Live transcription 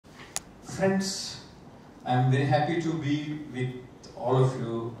Friends, I am very happy to be with all of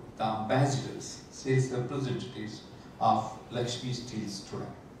you, the ambassadors, sales representatives of Lakshmi Steels today.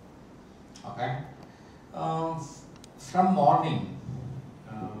 Okay? From morning,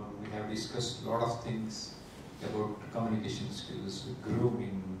 we have discussed a lot of things about communication skills,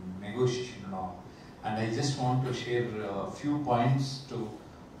 grooming, negotiation and all. And I just want to share a few points to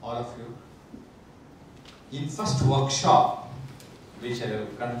all of you. In first workshop, which I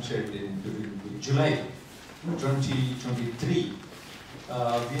have conducted during July 2023,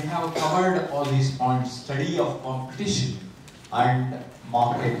 we have covered all these points: study of competition and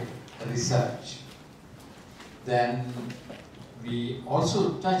market research. Then we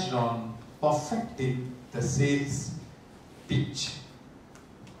also touched on perfecting the sales pitch.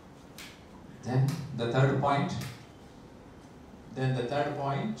 Then the third point,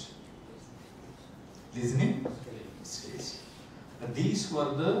 listening skills. These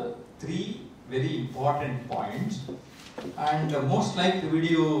were the three very important points, and most liked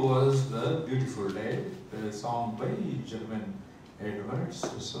video was The Beautiful Day, the song by German Edwards.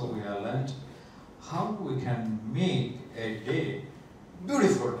 So we have learned how we can make a day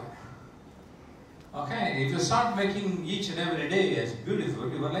beautiful. Okay, if you start making each and every day as beautiful,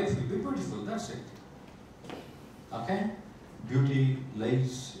 your life will be beautiful, that's it. Okay? Beauty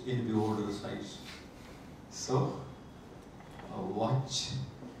lies in the beholder's eyes. So, watch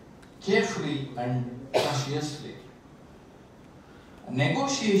carefully and cautiously.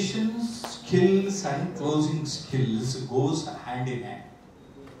 Negotiation skills and closing skills goes hand in hand,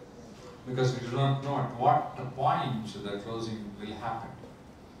 because we do not know at what point the closing will happen.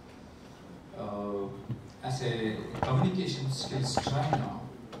 As a communication skills trainer,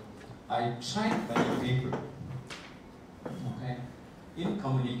 I train many people. Okay, in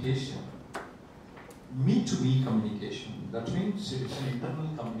communication, me-to-me communication. That means it is an internal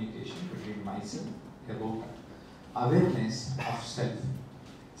communication between myself about awareness of self.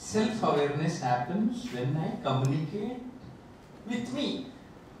 Self-awareness happens when I communicate with me.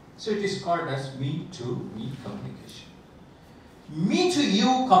 So it is called as me-to-me communication.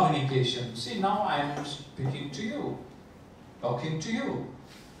 Me-to-you communication. See, now I am speaking to you, talking to you.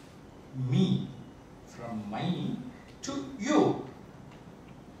 Me, from me to you.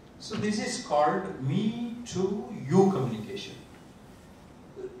 So this is called me-to-you communication.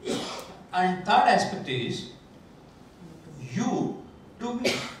 And third aspect is you to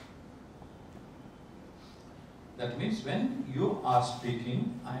me. That means when you are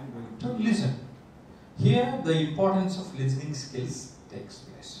speaking, I am going to listen. Here the importance of listening skills takes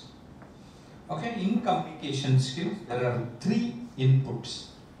place. Okay, in communication skills there are three inputs.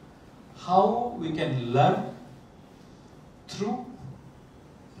 How we can learn: through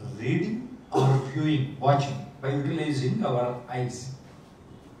reading or viewing, watching, by utilizing our eyes.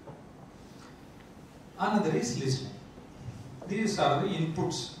 Another is listening. These are the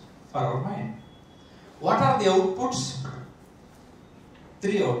inputs for our mind. What are the outputs?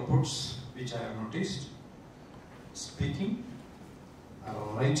 Three outputs which I have noticed: speaking,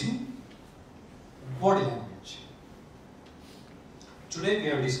 writing, body language. Today we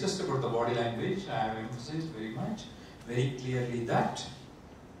have discussed about the body language. I have emphasized very clearly that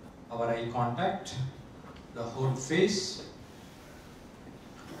our eye contact, the whole face.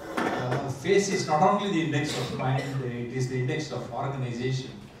 Face is not only the index of mind, it is the index of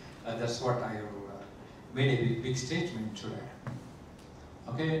organization. That's what I have made a big statement today.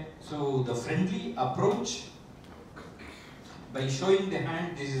 Okay, so the friendly approach by showing the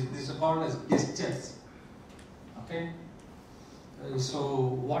hand, this is called as gestures. Okay, so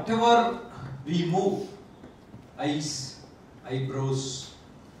whatever we move, eyes, eyebrows,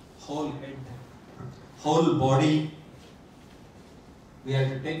 whole head, whole body, we have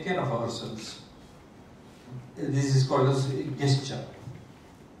to take care of ourselves. This is called as gesture.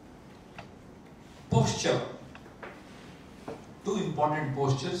 Posture. Two important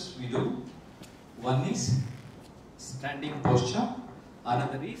postures we do. One is standing posture,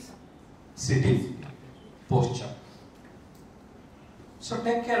 another is sitting posture. So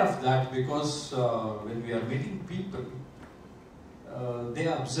take care of that, because when we are meeting people, they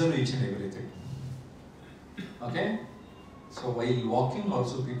observe each and everything. Okay? So while walking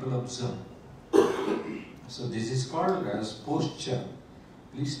also people observe. So this is called as posture.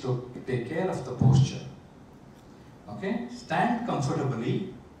 Please take care of the posture. Okay? Stand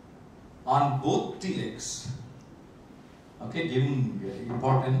comfortably on both the legs. Okay? Giving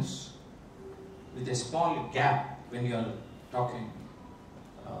importance with a small gap when you are talking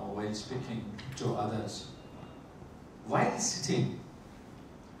while speaking to others. While sitting,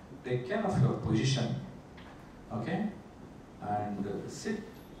 take care of your position. Okay? And sit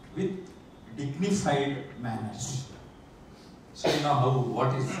with dignified manners. So you know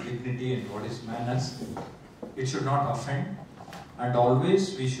what is dignity and what is manners. It should not offend, and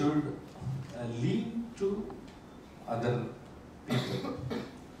always we should lean to other people.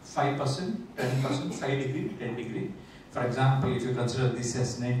 5%, 10%, 5 degree, 10 degree. For example, if you consider this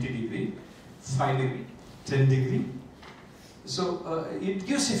as 90 degree, 5 degree, 10 degree. So it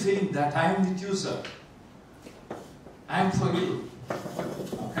gives a feeling that I am with you, sir. I am for you.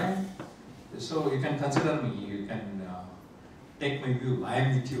 Okay? So you can consider me, you can take my view, I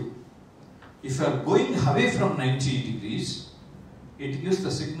am with you. If you are going away from 90 degrees, it gives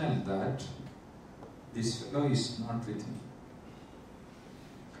the signal that this fellow is not with me.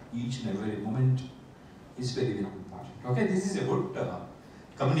 Each and every moment is very, very important. Okay, this is about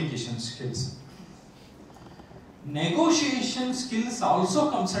communication skills. Negotiation skills also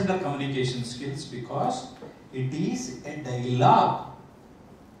comes under communication skills because it is a dialogue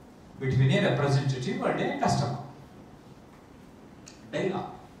between a representative and a customer. Dialogue.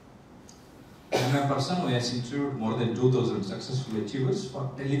 I am a person who has interviewed more than 2,000 successful achievers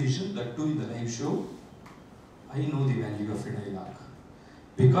for television, that too in the live show. I know the value of a dialogue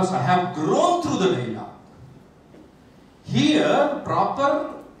because I have grown through the dialogue. Here,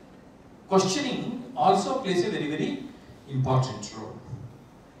 proper questioning also plays a very, very important role.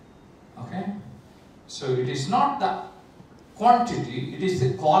 Okay? So it is not the quantity, it is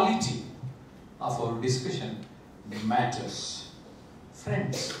the quality of our discussion that matters.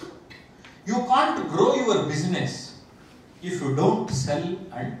 Friends, you can't grow your business if you don't sell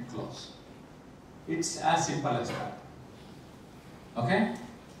and close. It's as simple as that. Okay?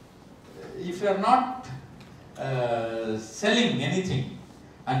 If you are not selling anything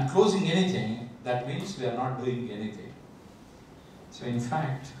and closing anything, that means we are not doing anything. So in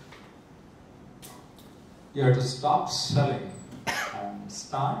fact, you have to stop selling and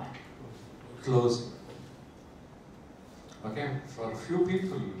start closing. Okay? For a few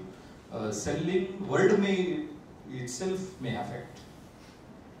people, selling word may itself may affect.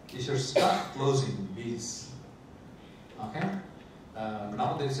 You should start closing deals. Okay?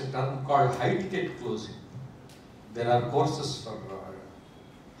 Now there is a term called high ticket closing. There are courses for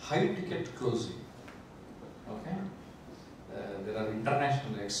high ticket closing. Okay? There are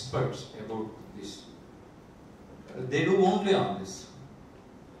international experts about this. They do only on this.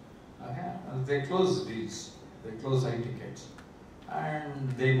 Okay? They close deals. They close high tickets.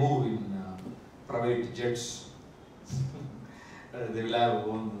 And they move in private jets. They will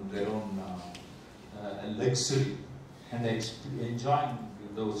have their own luxury and enjoying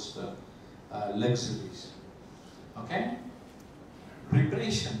those luxuries. Okay?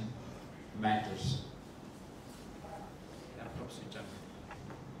 Preparation matters.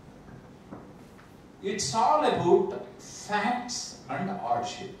 It's all about facts and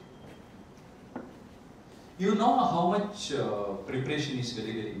hardship. You know how much preparation is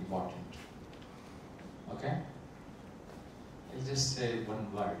very, very important. Okay? I'll just say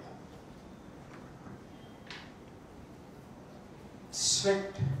one word.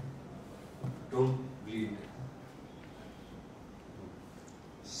 Sweat, don't bleed.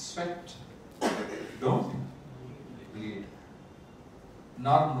 Sweat, don't bleed.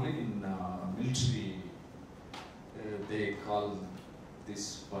 Normally in military, they call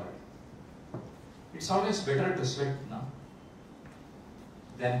this word. It's always better to sweat now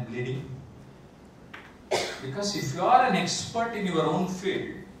than bleeding. Because if you are an expert in your own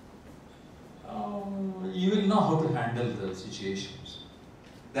field, you will know how to handle the situations.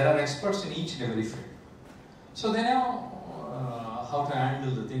 There are experts in each and every field. So they know how to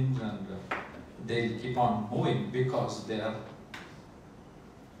handle the things, and they'll keep on moving because they have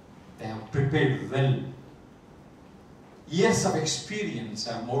prepared well. Years of experience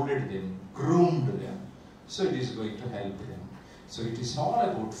have molded them, groomed them. So it is going to help them. So it is all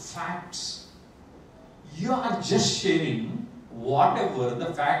about facts. You are just sharing whatever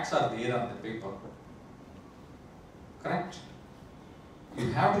the facts are there on the paper. Correct?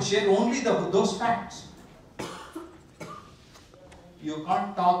 You have to share only those facts. You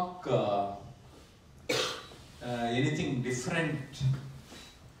can't talk anything different